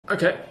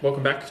Okay,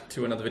 welcome back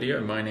to another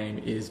video. My name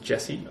is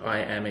Jesse. I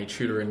am a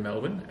tutor in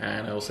Melbourne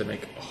and I also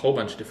make a whole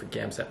bunch of different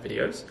GAMSAT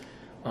videos.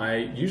 I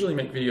usually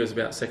make videos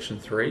about Section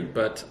 3,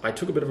 but I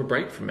took a bit of a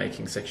break from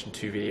making Section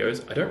 2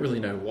 videos. I don't really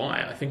know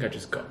why. I think I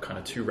just got kind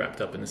of too wrapped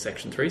up in the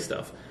Section 3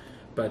 stuff.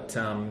 But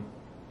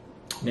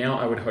now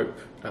I would hope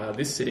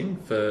this sitting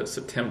for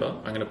September,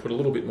 I'm going to put a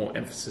little bit more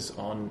emphasis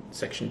on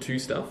Section 2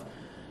 stuff.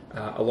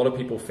 A lot of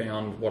people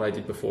found what I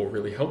did before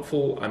really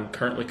helpful. I'm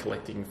currently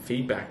collecting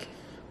feedback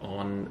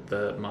on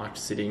the March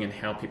sitting and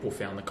how people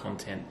found the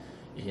content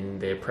in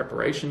their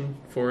preparation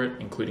for it,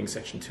 including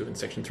Section 2 and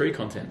Section 3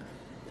 content.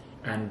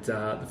 And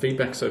the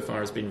feedback so far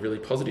has been really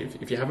positive.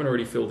 If you haven't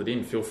already filled it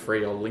in, feel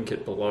free. I'll link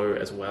it below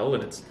as well.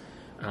 And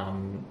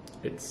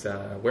it's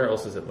where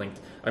else is it linked?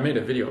 I made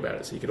a video about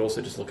it, so you could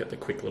also just look at the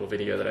quick little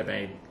video that I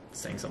made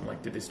saying something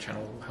like, did this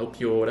channel help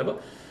you or whatever?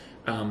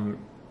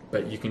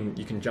 But you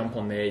can jump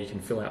on there, you can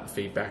fill out the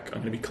feedback.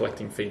 I'm going to be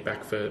collecting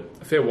feedback for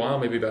a fair while,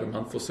 maybe about a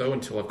month or so,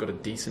 until I've got a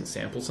decent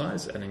sample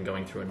size, and then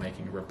going through and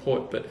making a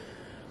report. But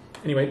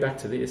anyway, back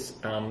to this.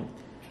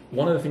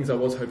 One of the things I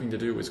was hoping to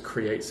do was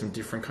create some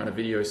different kind of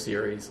video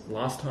series.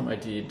 Last time I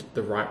did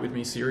the Write With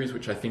Me series,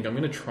 which I think I'm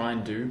going to try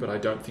and do, but I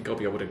don't think I'll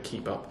be able to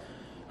keep up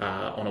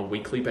on a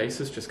weekly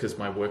basis, just because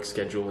my work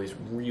schedule is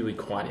really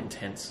quite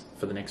intense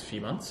for the next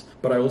few months.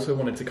 But I also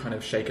wanted to kind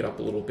of shake it up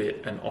a little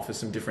bit and offer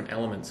some different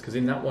elements, because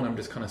in that one I'm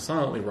just kind of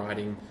silently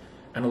writing,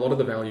 and a lot of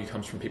the value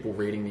comes from people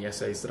reading the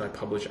essays that I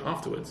publish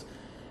afterwards.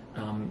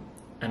 And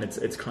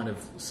it's kind of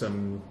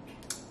some,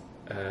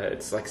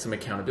 it's like some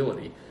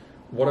accountability.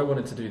 What I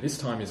wanted to do this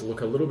time is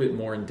look a little bit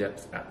more in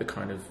depth at the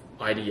kind of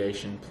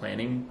ideation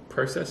planning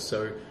process.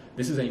 So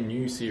this is a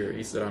new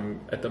series that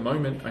at the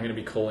moment, I'm going to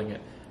be calling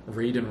it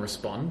Read and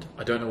Respond.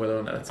 I don't know whether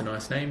or not that's a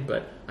nice name,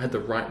 but I had the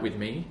Write With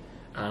Me,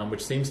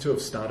 which seems to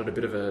have started a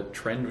bit of a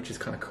trend, which is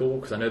kind of cool,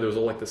 because I know there was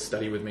all like the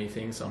study with me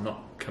thing, so I'm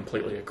not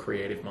completely a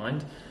creative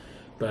mind.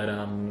 But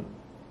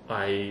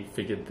I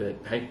figured that,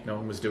 hey, no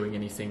one was doing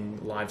anything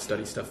live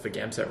study stuff for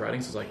GAMSAT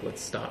writing, so I was like,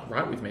 let's start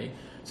Write With Me.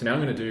 So now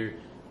I'm going to do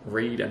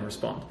Read and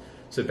Respond.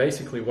 So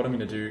basically what I'm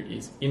going to do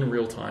is in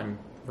real time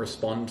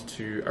respond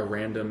to a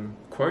random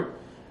quote,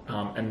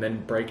 and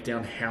then break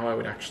down how I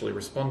would actually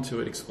respond to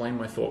it, explain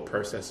my thought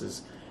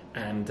processes,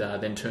 and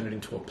then turn it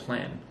into a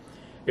plan.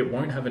 It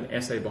won't have an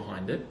essay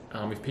behind it.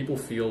 If people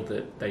feel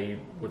that they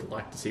would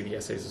like to see the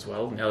essays as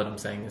well, now that I'm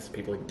saying this,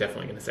 people are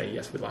definitely going to say,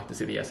 yes, we'd like to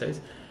see the essays.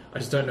 I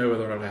just don't know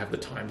whether or not I have the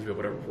time to be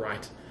able to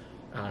write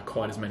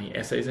quite as many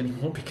essays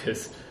anymore,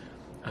 because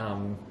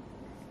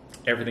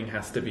everything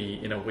has to be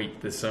in a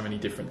week. There's so many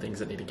different things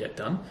that need to get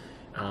done.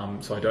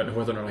 So I don't know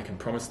whether or not I can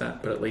promise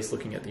that, but at least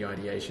looking at the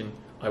ideation,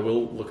 I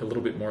will look a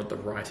little bit more at the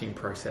writing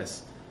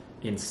process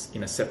in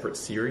a separate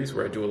series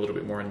where I do a little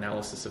bit more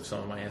analysis of some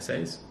of my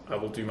essays. I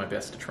will do my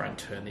best to try and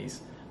turn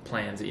these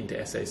plans into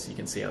essays so you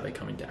can see how they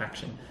come into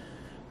action.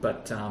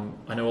 But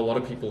I know a lot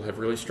of people have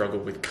really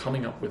struggled with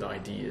coming up with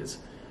ideas.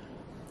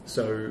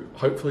 So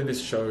hopefully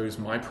this shows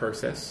my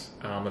process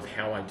of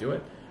how I do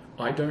it.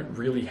 I don't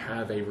really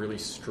have a really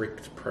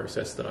strict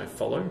process that I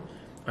follow.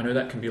 I know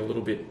that can be a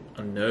little bit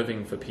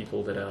unnerving for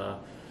people that are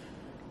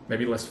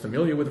maybe less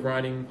familiar with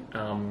writing.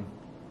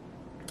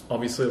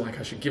 Obviously, like,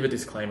 I should give a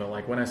disclaimer,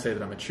 like when I say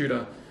that I'm a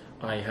tutor,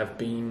 I have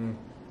been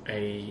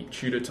a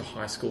tutor to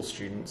high school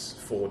students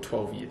for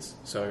 12 years.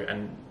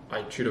 And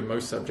I tutor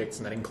most subjects,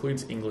 and that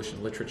includes English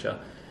and literature.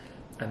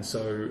 And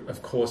so,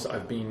 of course,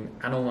 I've been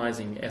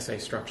analysing essay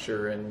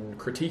structure and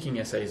critiquing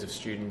essays of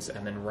students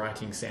and then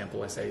writing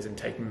sample essays and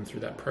taking them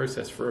through that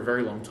process for a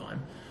very long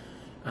time.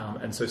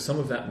 And so some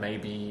of that may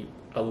be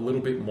a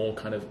little bit more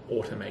kind of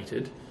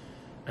automated,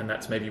 and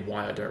that's maybe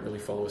why I don't really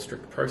follow a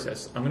strict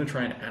process. I'm going to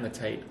try and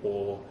annotate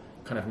or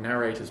kind of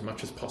narrate as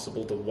much as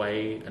possible the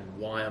way and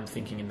why I'm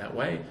thinking in that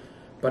way.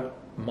 But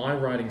my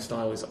writing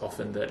style is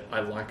often that I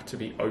like to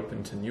be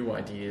open to new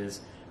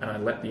ideas, and I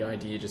let the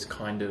idea just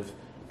kind of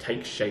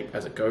take shape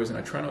as it goes, and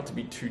I try not to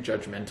be too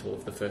judgmental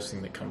of the first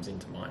thing that comes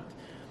into mind.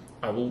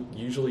 I will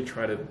usually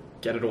try to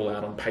get it all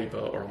out on paper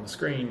or on the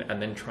screen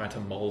and then try to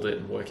mold it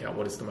and work out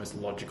what is the most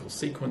logical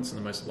sequence and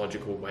the most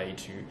logical way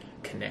to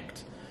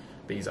connect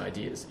these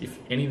ideas. If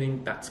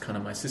anything, that's kind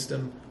of my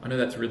system. I know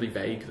that's really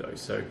vague though,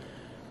 so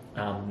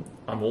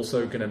I'm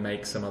also going to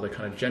make some other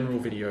kind of general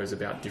videos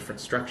about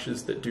different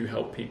structures that do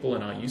help people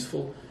and are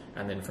useful,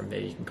 and then from there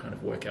you can kind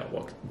of work out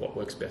what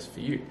works best for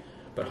you.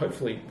 But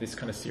hopefully this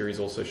kind of series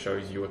also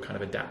shows you a kind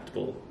of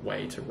adaptable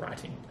way to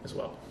writing as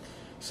well.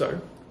 So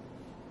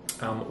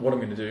what I'm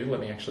going to do, let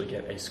me actually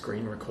get a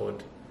screen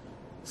record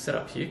set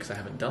up here, because I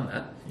haven't done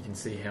that. You can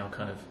see how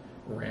kind of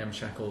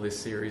ramshackle this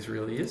series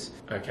really is.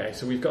 Okay,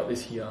 so we've got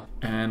this here,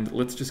 and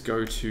let's just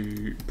go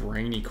to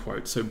Brainy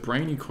Quote. So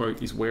Brainy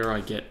Quote is where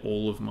I get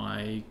all of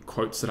my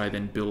quotes that I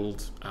then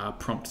build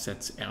prompt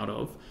sets out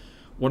of.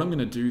 What I'm going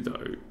to do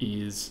though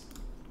is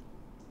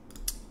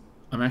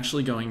I'm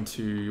actually going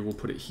to, we'll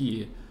put it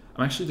here,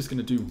 I'm actually just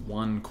going to do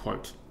one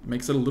quote. It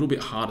makes it a little bit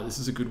harder. This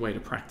is a good way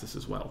to practice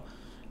as well.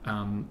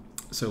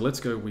 So let's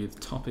go with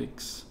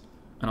topics,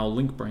 and I'll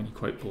link Brainy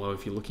Quote below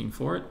if you're looking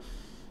for it.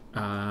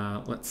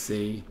 Let's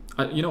see.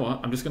 You know what?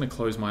 I'm just going to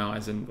close my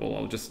eyes and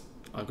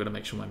I've got to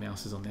make sure my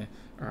mouse is on there.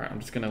 All right, I'm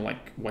just going to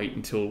like wait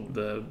until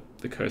the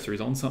cursor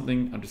is on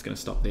something. I'm just going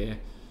to stop there.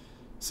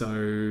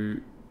 So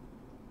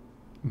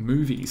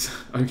movies.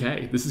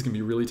 Okay, this is going to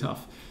be really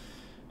tough.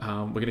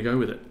 We're going to go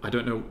with it. I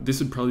don't know. This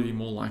would probably be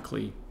more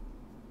likely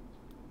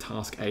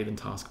task A than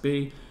task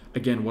B.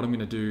 Again, what I'm going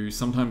to do,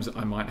 sometimes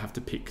I might have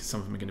to pick, some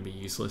of them are going to be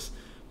useless.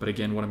 But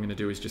again, what I'm going to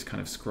do is just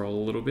kind of scroll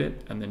a little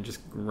bit and then just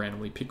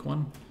randomly pick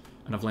one.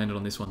 And I've landed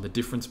on this one. The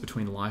difference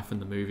between life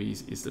and the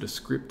movies is that a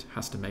script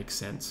has to make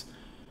sense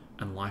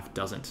and life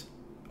doesn't.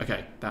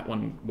 Okay, that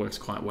one works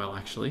quite well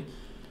actually.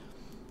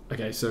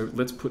 Okay, so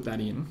let's put that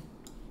in.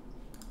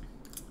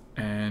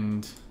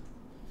 And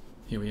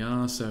here we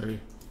are. So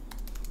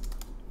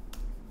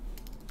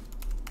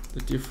the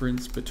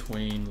difference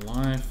between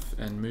life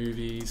and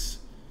movies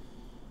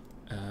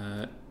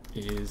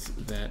is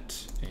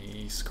that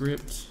a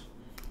script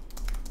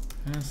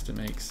has to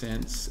make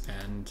sense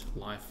and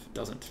life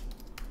doesn't.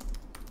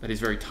 That is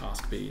very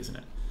task B, isn't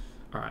it?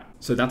 All right,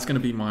 so that's going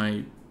to be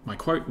my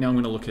quote. Now I'm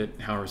going to look at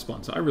how I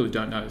respond. So I really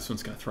don't know. This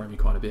one's going to throw me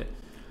quite a bit.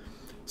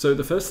 So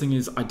the first thing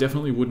is I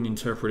definitely wouldn't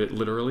interpret it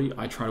literally.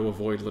 I try to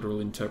avoid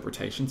literal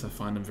interpretations. I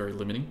find them very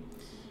limiting.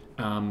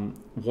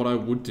 What I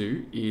would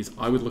do is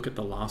I would look at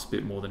the last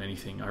bit more than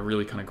anything. I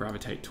really kind of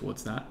gravitate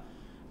towards that.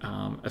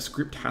 A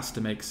script has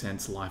to make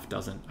sense, life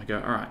doesn't. I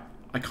go, all right,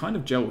 I kind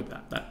of gel with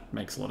that. That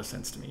makes a lot of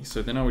sense to me.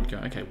 So then I would go,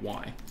 okay,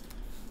 why?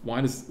 Why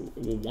does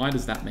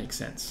that make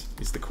sense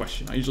is the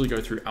question. I usually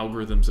go through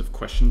algorithms of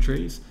question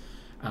trees.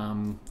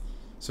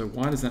 So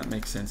why does that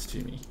make sense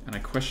to me? And I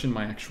question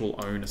my actual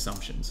own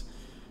assumptions.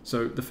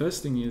 So the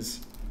first thing is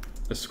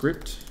a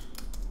script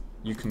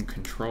you can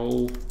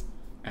control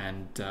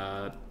and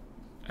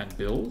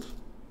build,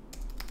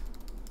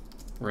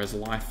 whereas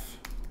life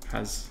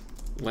has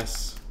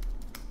less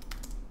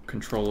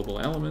controllable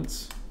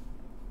elements.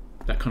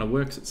 That kind of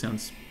works. It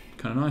sounds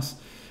kind of nice.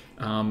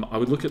 I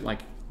would look at like,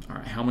 all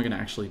right, how am I going to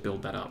actually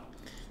build that up?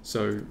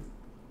 So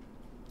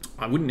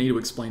I wouldn't need to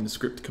explain the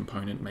script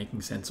component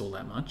making sense all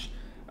that much.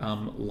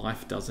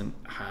 Life doesn't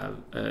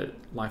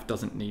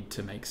need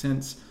to make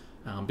sense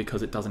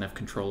because it doesn't have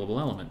controllable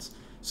elements.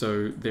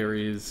 So there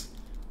is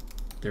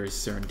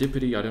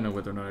serendipity. I don't know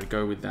whether or not I'd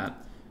go with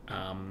that.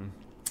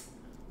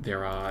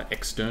 There are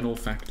external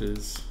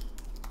factors.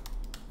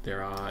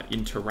 There are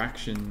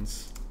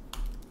interactions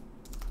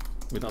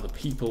with other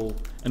people,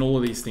 and all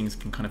of these things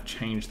can kind of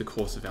change the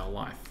course of our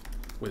life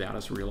without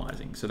us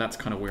realizing. So that's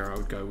kind of where I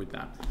would go with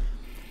that.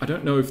 I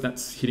don't know if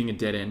that's hitting a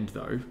dead end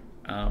though.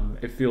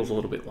 It feels a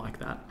little bit like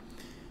that.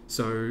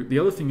 So the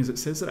other thing is it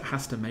says that it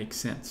has to make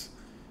sense.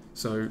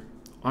 So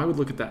I would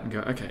look at that and go,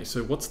 okay,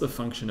 so what's the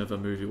function of a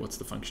movie? What's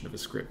the function of a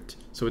script?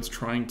 So it's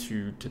trying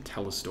to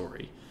tell a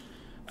story.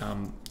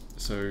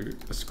 So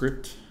a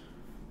script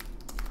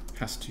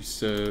has to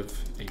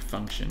serve a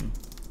function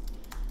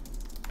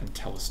and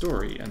tell a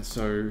story. And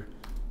so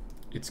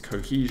its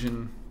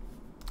cohesion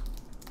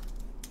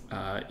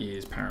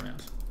is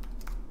paramount.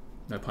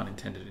 No pun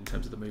intended in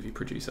terms of the movie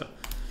producer.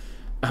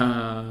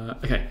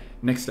 Okay,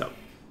 next up.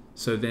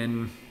 So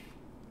then,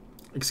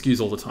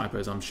 excuse all the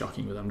typos, I'm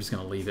shocking with them. I'm just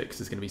going to leave it because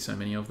there's going to be so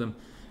many of them.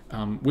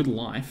 With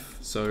life,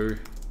 so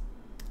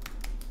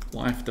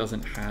life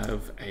doesn't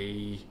have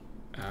a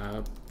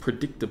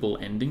predictable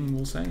ending,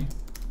 we'll say.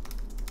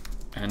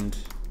 And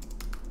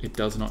it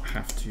does not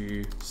have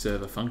to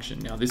serve a function.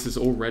 Now this is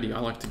already, I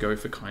like to go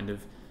for kind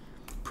of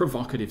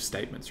provocative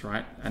statements,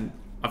 right? And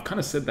I've kind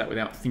of said that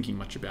without thinking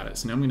much about it.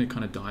 So now I'm going to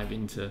kind of dive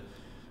into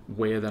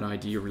where that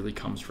idea really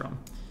comes from.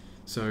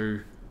 So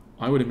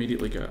I would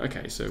immediately go,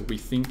 okay, so we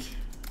think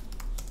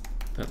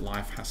that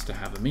life has to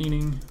have a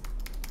meaning,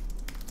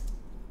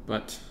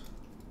 but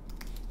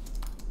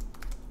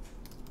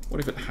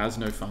what if it has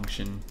no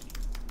function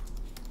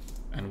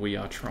and we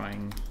are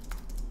trying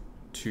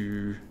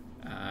to,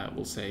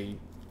 we'll say,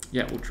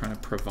 yeah, we're trying to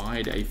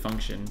provide a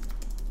function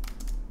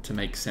to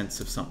make sense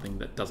of something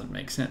that doesn't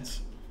make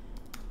sense.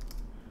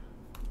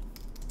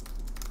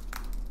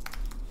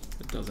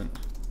 It doesn't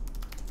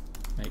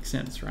make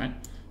sense, right?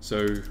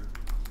 So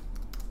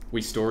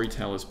we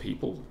storytell as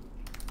people.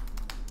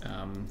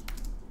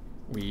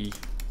 We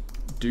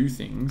do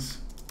things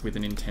with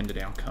an intended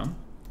outcome,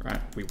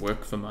 right? We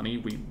work for money,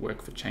 we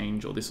work for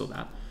change or this or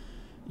that.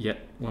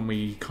 Yet when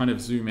we kind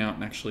of zoom out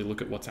and actually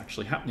look at what's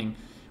actually happening,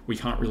 we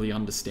can't really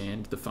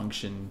understand the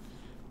function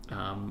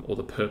or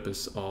the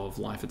purpose of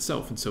life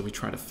itself. And so we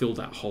try to fill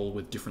that hole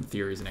with different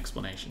theories and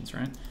explanations,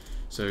 right?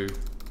 So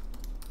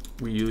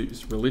we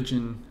use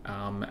religion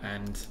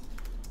and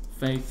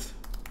faith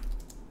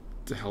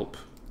to help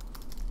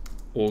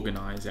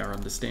organize our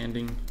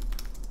understanding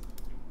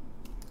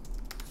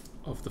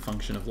of the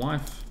function of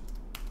life.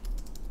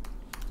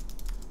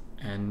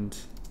 And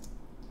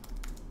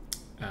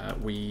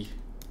we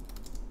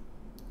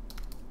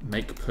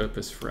make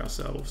purpose for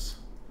ourselves.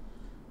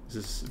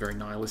 This is very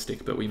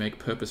nihilistic, but we make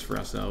purpose for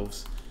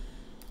ourselves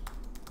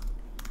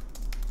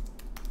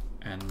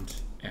and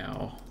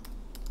our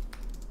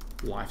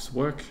life's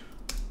work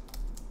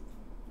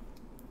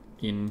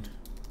in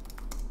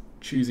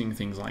choosing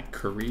things like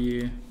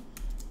career,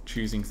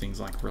 choosing things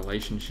like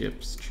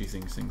relationships,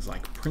 choosing things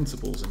like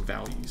principles and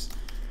values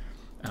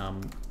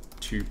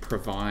to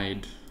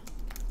provide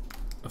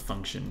a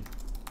function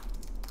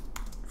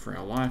for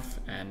our life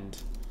and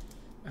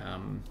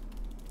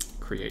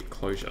create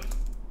closure.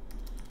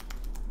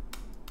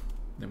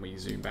 Then we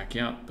zoom back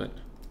out, but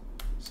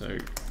so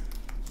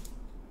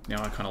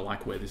now I kind of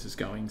like where this is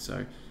going.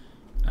 So,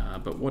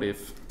 but what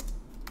if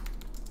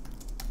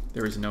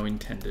there is no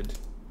intended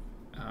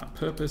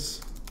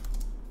purpose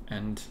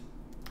and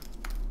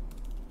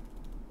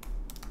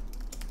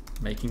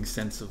making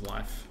sense of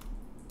life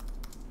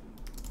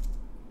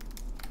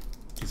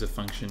is a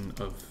function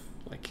of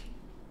like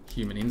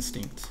human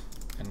instinct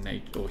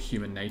and or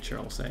human nature,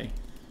 I'll say,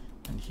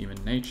 and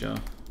human nature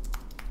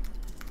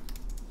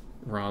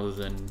rather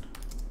than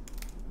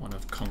one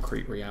of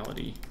concrete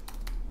reality,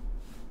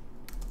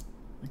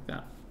 like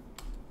that.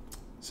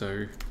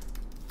 So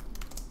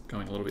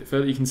going a little bit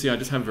further, you can see I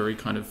just have very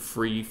kind of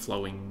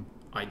free-flowing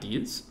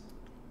ideas.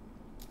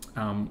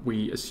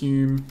 We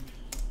assume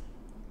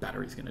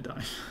battery's going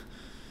to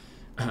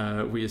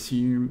die. We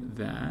assume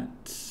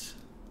that,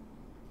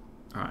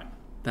 all right,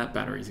 that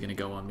battery is going to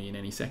go on me in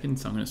any second,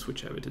 so I'm going to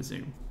switch over to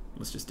Zoom.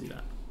 Let's just do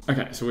that.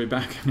 Okay, so we're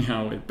back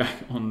now. We're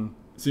back on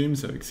Zoom,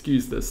 so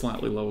excuse the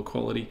slightly lower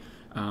quality.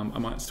 I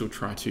might still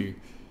try to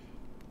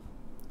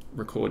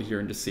record here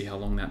and just see how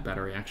long that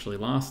battery actually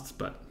lasts,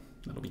 but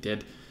that'll be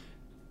dead.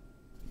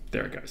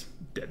 There it goes,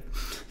 dead.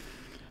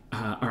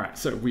 All right,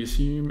 so we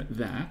assume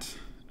that,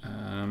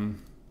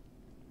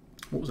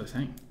 what was I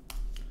saying?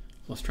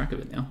 Lost track of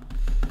it now.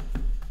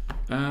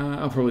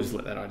 I'll probably just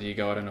let that idea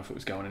go. I don't know if it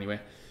was going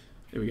anywhere.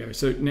 There we go.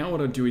 So now what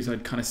I'd do is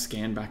I'd kind of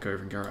scan back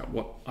over and go, right,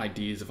 what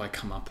ideas have I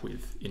come up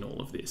with in all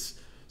of this?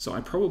 So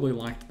I probably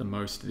liked the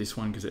most this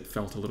one because it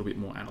felt a little bit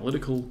more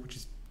analytical, which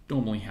is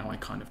normally how I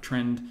kind of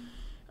trend.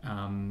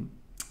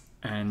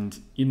 And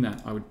in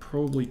that, I would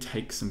probably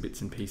take some bits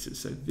and pieces.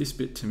 So this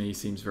bit to me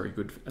seems very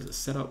good as a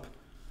setup.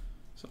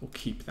 So I'll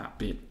keep that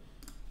bit.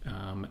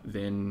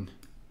 Then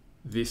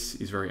this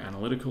is very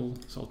analytical.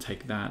 So I'll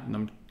take that and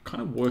I'm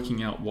kind of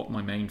working out what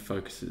my main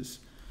focuses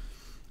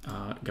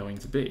are going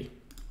to be.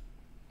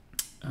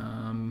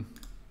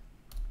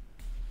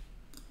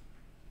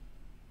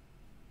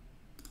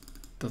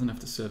 Doesn't have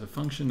to serve a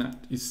function. That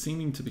is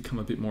seeming to become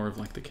a bit more of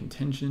like the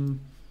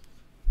contention.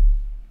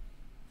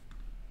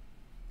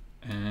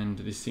 And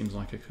this seems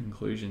like a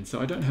conclusion.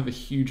 So I don't have a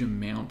huge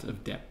amount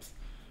of depth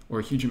or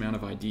a huge amount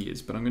of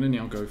ideas, but I'm going to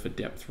now go for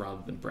depth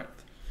rather than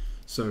breadth.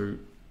 So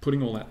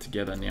putting all that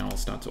together, now I'll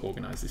start to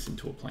organize this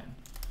into a plan.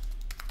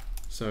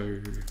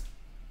 So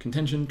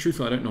contention,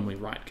 truthfully, I don't normally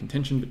write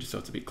contention, but just so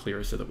it's a bit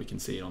clearer so that we can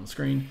see it on the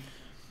screen.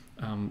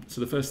 So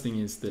the first thing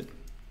is that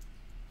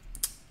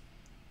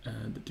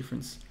the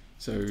difference.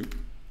 So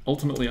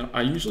ultimately,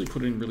 I usually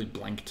put it in really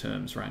blank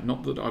terms, right?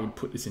 Not that I would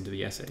put this into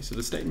the essay. So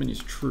the statement is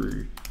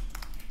true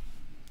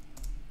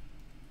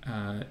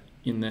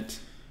in that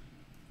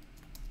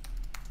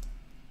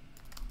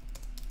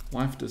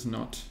life does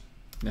not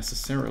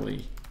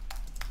necessarily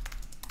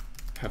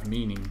have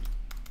meaning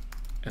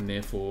and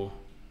therefore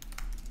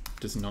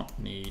does not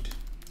need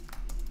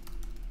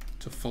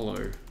to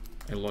follow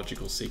a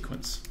logical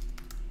sequence.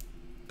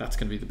 That's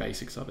going to be the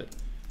basics of it.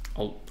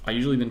 I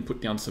usually then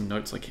put down some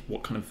notes like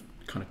what kind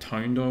of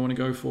tone do I want to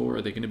go for?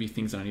 Are there going to be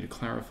things that I need to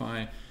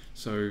clarify?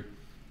 So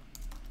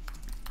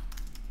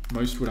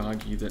most would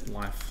argue that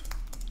life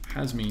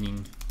has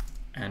meaning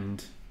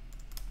and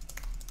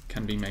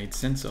can be made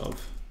sense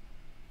of,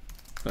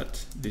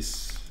 but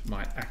this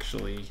might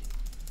actually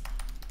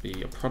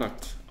be a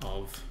product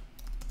of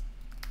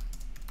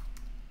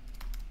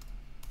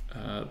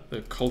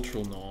the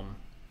cultural norm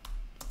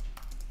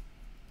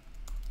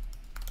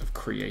of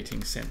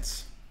creating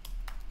sense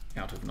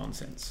out of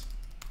nonsense.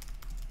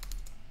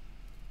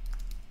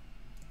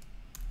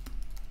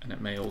 And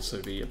it may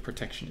also be a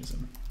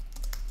protectionism,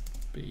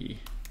 be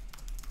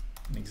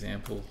an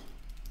example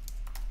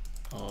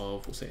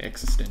of, we'll say,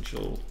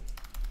 existential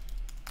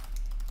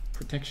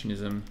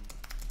protectionism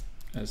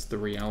as the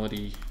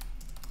reality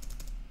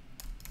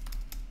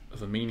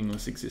of a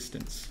meaningless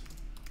existence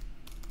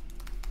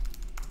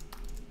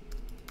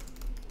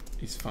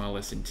is far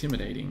less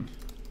intimidating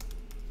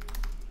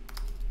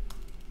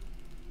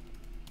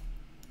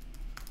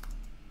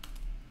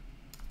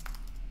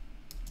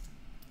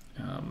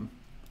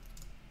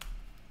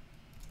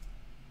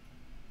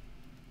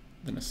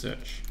than a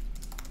search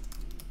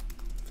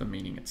for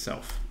meaning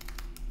itself,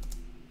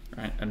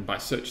 right? And by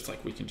search, it's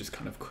like we can just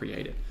kind of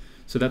create it.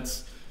 So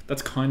that's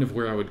kind of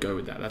where I would go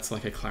with that. That's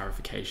like a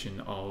clarification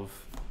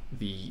of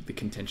the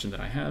contention that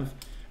I have,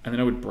 and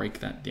then I would break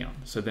that down.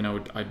 So then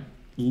I'd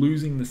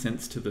losing the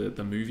sense to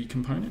the movie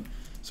component.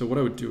 So what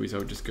I would do is I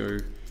would just go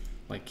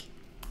like,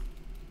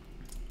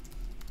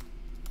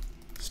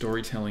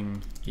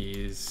 storytelling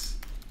is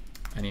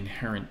an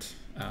inherent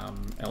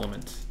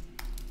element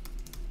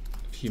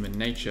of human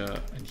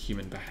nature and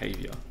human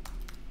behavior,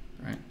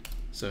 right?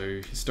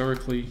 So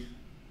historically,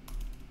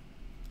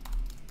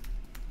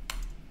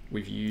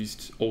 we've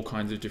used all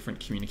kinds of different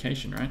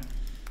communication, right?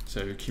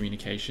 So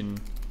communication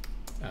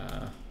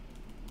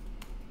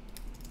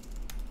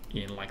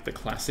in like the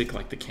classic,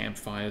 like the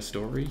campfire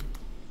story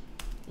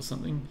or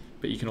something,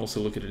 but you can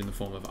also look at it in the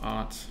form of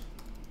art.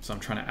 So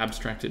I'm trying to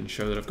abstract it and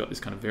show that I've got this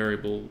kind of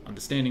variable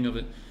understanding of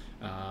it.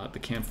 The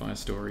campfire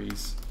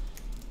stories,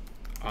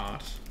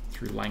 art,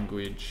 through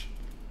language,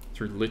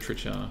 through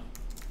literature,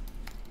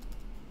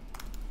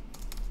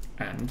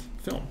 and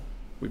film.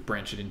 We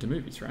branch it into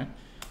movies, right?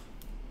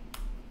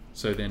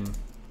 So then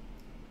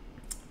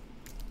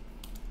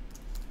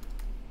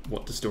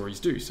what do stories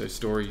do? So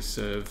stories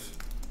serve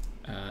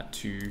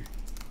to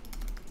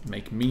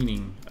make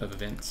meaning of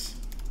events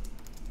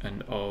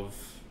and of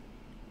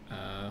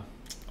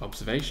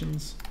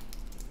observations,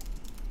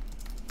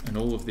 and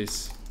all of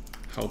this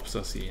helps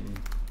us in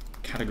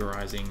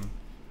categorizing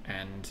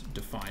and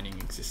defining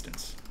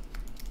existence,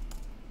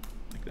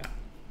 like that.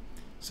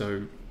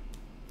 So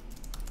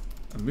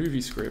a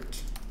movie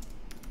script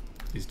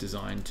is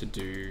designed to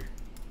do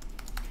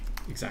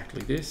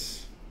exactly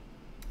this,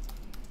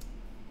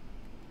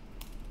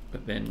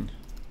 but then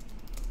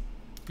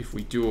if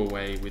we do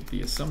away with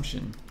the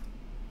assumption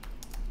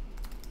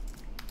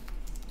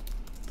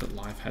that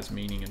life has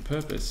meaning and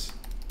purpose,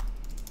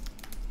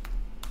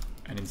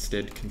 and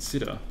instead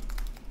consider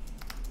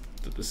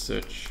that the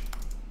search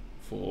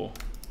for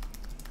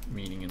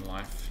meaning in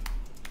life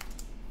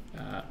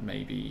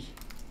may be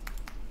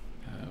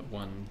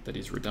one that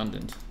is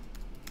redundant,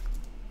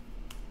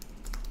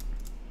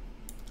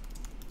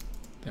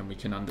 then we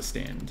can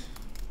understand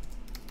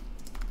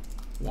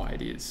why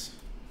it is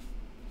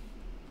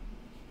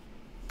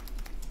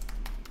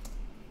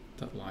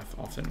that life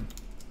often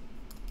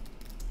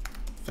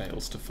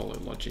fails to follow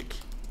logic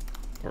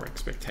or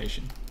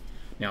expectation.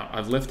 Now,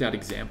 I've left out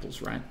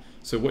examples, right?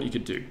 So what you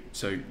could do,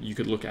 so you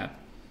could look at,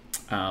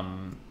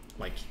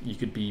 like, you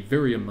could be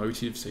very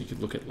emotive, so you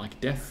could look at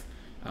like death,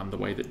 the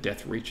way that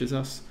death reaches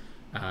us.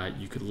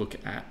 You could look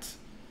at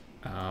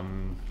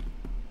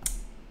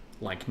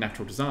like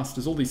natural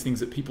disasters, all these things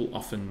that people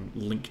often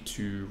link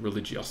to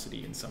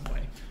religiosity in some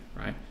way,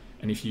 right?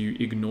 And if you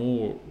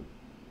ignore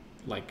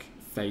like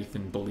faith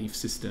and belief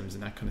systems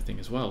and that kind of thing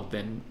as well,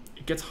 then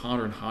it gets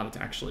harder and harder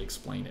to actually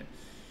explain it.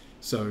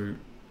 So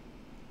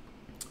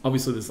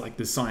obviously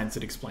there's science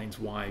that explains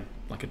why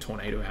like a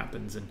tornado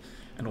happens and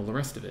all the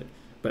rest of it,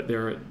 but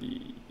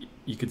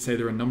you could say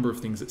there are a number of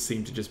things that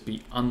seem to just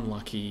be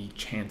unlucky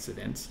chance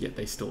events, yet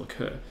they still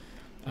occur.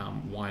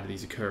 Why do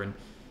these occur,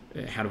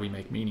 and how do we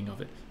make meaning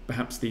of it?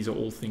 Perhaps these are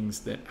all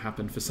things that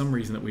happen for some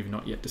reason that we've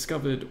not yet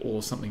discovered,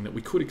 or something that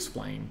we could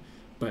explain,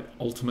 but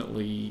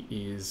ultimately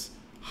is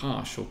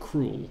harsh or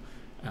cruel,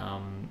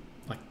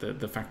 like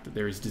the fact that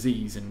there is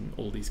disease and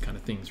all these kind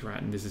of things,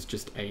 right? And this is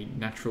just a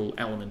natural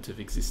element of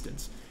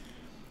existence.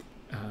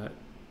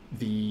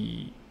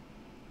 The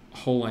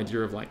whole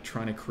idea of like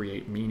trying to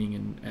create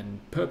meaning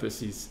and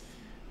purpose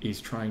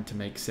is trying to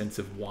make sense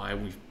of why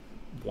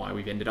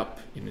we've ended up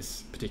in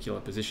this particular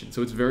position.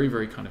 So it's very,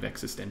 very kind of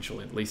existential,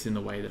 at least in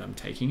the way that I'm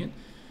taking it.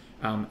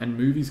 And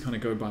movies kind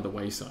of go by the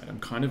wayside. I'm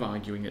kind of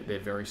arguing that they're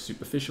very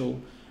superficial,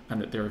 and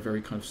that they're a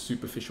very kind of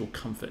superficial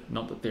comfort.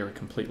 Not that they're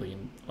completely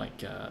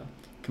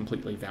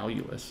completely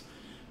valueless,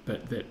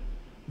 but that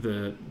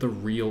the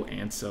real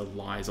answer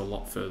lies a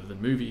lot further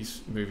than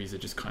movies. Movies are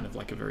just kind of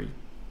like a very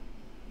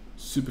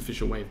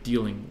superficial way of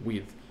dealing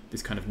with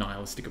this kind of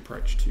nihilistic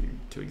approach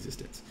to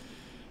existence.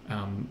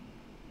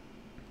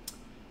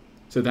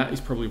 So that is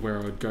probably where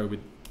I would go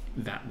with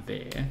that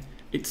there.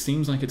 It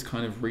seems like it's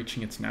kind of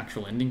reaching its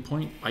natural ending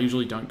point. I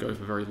usually don't go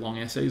for very long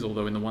essays,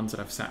 although in the ones that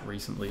I've sat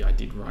recently, I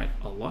did write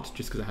a lot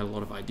just because I had a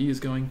lot of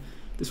ideas going.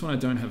 This one I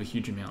don't have a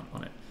huge amount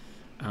on it.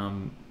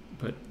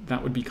 But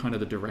that would be kind of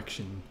the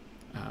direction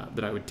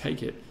that I would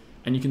take it.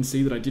 And you can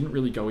see that I didn't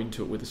really go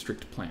into it with a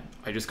strict plan.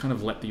 I just kind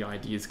of let the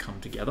ideas come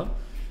together.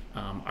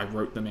 I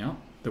wrote them out.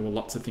 There were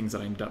lots of things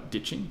that I ended up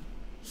ditching.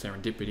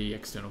 Serendipity,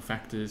 external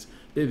factors.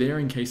 They're there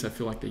in case I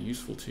feel like they're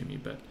useful to me,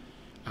 but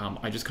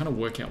I just kind of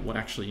work out what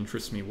actually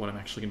interests me, what I'm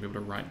actually going to be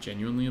able to write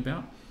genuinely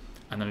about,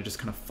 and then I just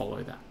kind of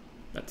follow that.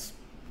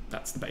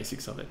 That's the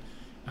basics of it.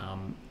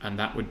 And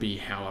that would be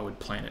how I would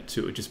plan it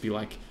too. It would just be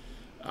like,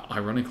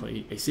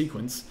 ironically, a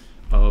sequence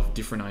of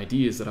different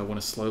ideas that I want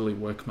to slowly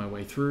work my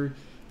way through,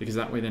 because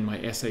that way then my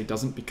essay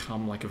doesn't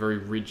become like a very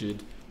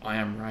rigid, I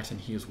am right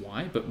and here's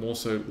why, but more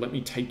so, let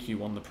me take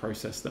you on the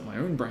process that my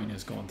own brain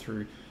has gone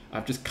through.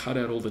 I've just cut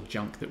out all the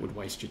junk that would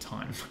waste your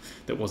time,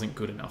 that wasn't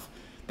good enough.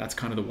 That's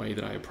kind of the way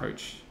that I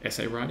approach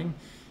essay writing,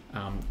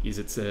 is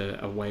it's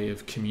a way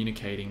of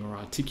communicating or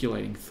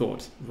articulating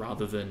thought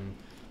rather than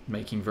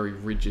making very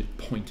rigid,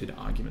 pointed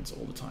arguments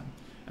all the time.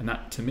 And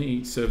that, to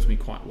me, serves me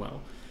quite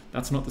well.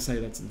 That's not to say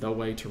that's the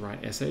way to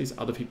write essays.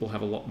 Other people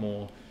have a lot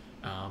more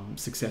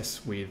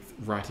success with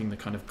writing the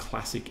kind of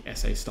classic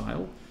essay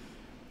style,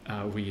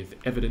 with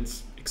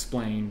evidence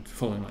explained,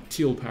 following like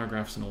teal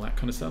paragraphs and all that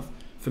kind of stuff.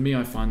 For me,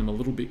 I find them a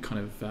little bit kind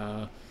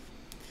of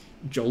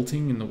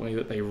jolting in the way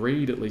that they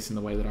read, at least in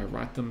the way that I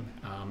write them,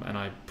 and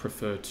I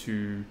prefer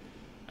to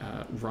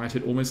write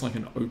it almost like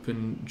an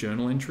open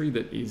journal entry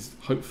that is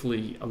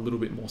hopefully a little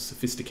bit more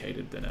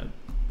sophisticated than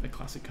a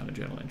classic kind of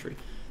journal entry.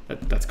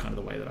 that's kind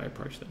of the way that I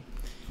approach them.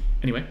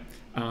 Anyway,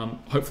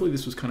 hopefully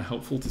this was kind of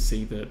helpful to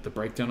see the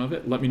breakdown of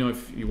it. Let me know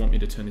if you want me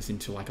to turn this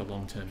into like a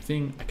long-term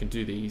thing. I can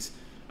do these.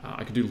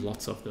 I can do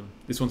lots of them.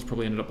 This one's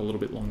probably ended up a little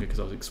bit longer because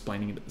I was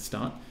explaining it at the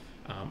start.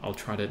 I'll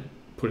try to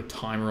put a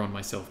timer on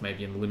myself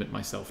maybe and limit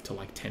myself to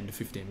like 10 to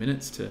 15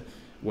 minutes to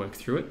work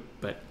through it.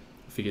 But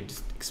I figured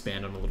just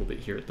expand on a little bit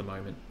here at the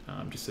moment,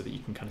 just so that you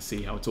can kind of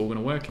see how it's all going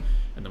to work.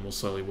 And then we'll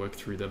slowly work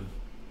through them.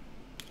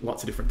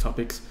 Lots of different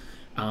topics.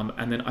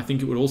 And then I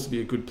think it would also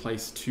be a good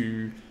place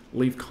to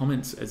leave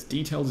comments as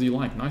detailed as you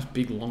like. Nice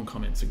big long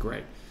comments are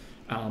great.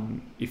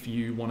 If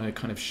you want to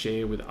kind of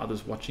share with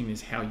others watching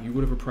this how you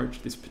would have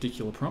approached this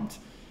particular prompt,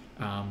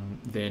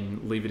 then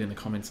leave it in the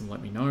comments and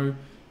let me know.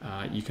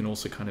 You can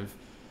also kind of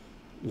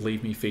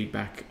leave me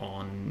feedback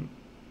on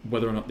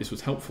whether or not this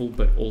was helpful,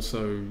 but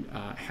also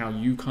how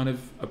you kind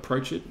of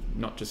approach it,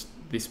 not just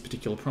this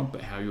particular prompt,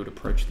 but how you would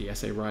approach the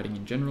essay writing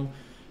in general.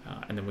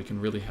 And then we can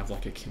really have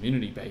like a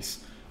community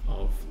base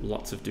of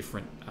lots of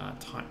different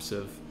types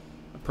of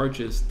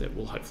approaches that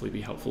will hopefully be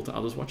helpful to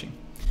others watching.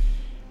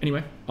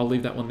 Anyway, I'll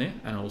leave that one there,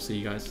 and I will see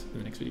you guys in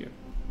the next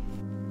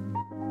video.